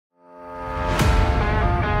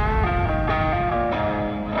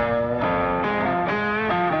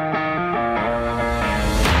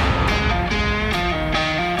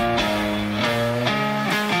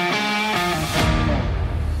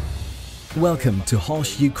Welcome to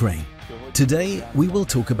HORSCH Ukraine. Today we will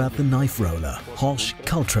talk about the knife roller, HORSCH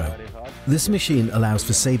Cultro. This machine allows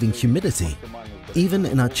for saving humidity, even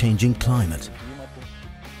in our changing climate.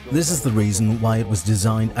 This is the reason why it was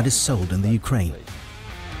designed and is sold in the Ukraine.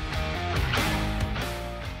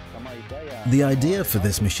 The idea for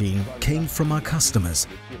this machine came from our customers,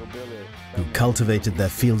 who cultivated their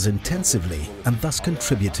fields intensively and thus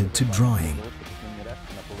contributed to drying.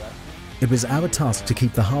 It was our task to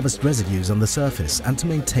keep the harvest residues on the surface and to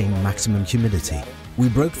maintain maximum humidity. We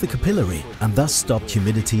broke the capillary and thus stopped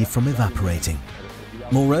humidity from evaporating.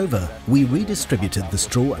 Moreover, we redistributed the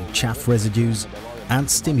straw and chaff residues and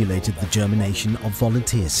stimulated the germination of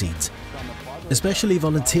volunteer seeds. Especially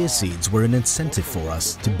volunteer seeds were an incentive for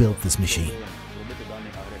us to build this machine.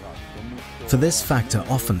 For this factor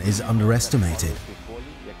often is underestimated.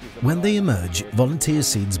 When they emerge, volunteer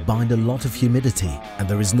seeds bind a lot of humidity and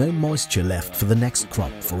there is no moisture left for the next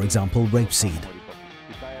crop, for example rapeseed.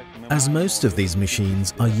 As most of these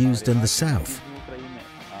machines are used in the south,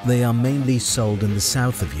 they are mainly sold in the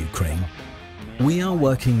south of Ukraine. We are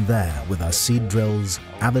working there with our seed drills,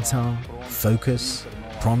 Avatar, Focus,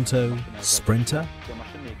 Pronto, Sprinter,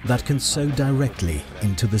 that can sow directly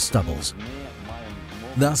into the stubbles.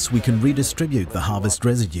 Thus, we can redistribute the harvest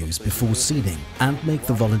residues before seeding and make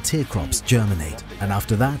the volunteer crops germinate, and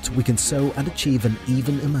after that we can sow and achieve an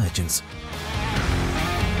even emergence.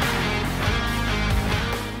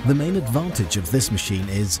 The main advantage of this machine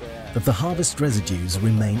is that the harvest residues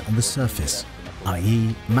remain on the surface,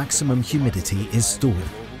 i.e. maximum humidity is stored.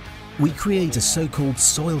 We create a so-called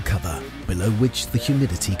soil cover below which the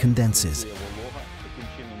humidity condenses.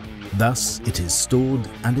 Thus, it is stored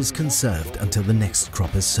and is conserved until the next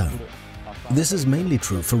crop is sown. This is mainly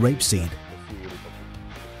true for rapeseed.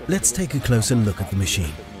 Let's take a closer look at the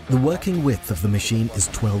machine. The working width of the machine is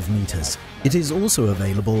 12 meters. It is also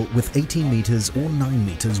available with 18 meters or 9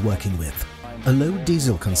 meters working width. A low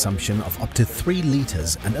diesel consumption of up to 3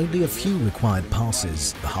 liters and only a few required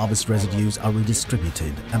passes, the harvest residues are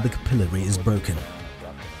redistributed and the capillary is broken.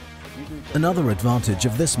 Another advantage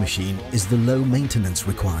of this machine is the low maintenance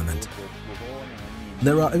requirement.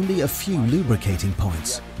 There are only a few lubricating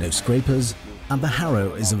points, no scrapers, and the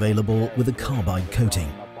harrow is available with a carbide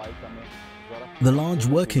coating. The large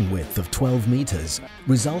working width of 12 meters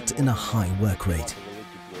results in a high work rate.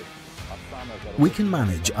 We can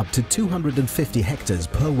manage up to 250 hectares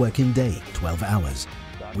per working day, 12 hours.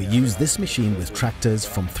 We use this machine with tractors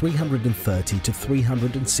from 330 to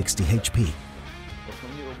 360 HP.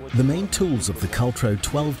 The main tools of the Cultro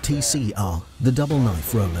 12TC are the double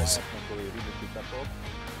knife rollers.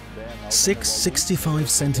 6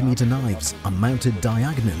 65cm knives are mounted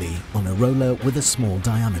diagonally on a roller with a small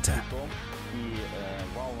diameter.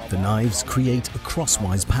 The knives create a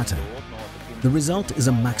crosswise pattern. The result is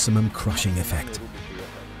a maximum crushing effect.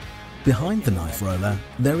 Behind the knife roller,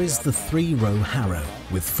 there is the 3-row harrow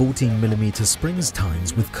with 14mm springs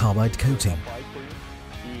tines with carbide coating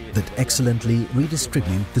that excellently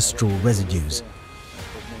redistribute the straw residues.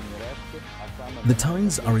 The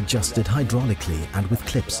tines are adjusted hydraulically and with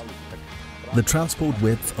clips. The transport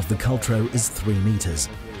width of the Cultro is 3 meters.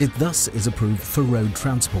 It thus is approved for road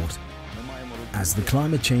transport. As the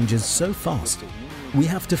climate changes so fast, we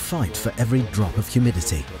have to fight for every drop of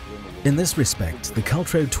humidity. In this respect, the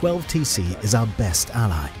Cultro 12TC is our best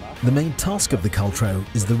ally. The main task of the Cultro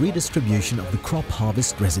is the redistribution of the crop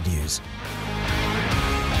harvest residues.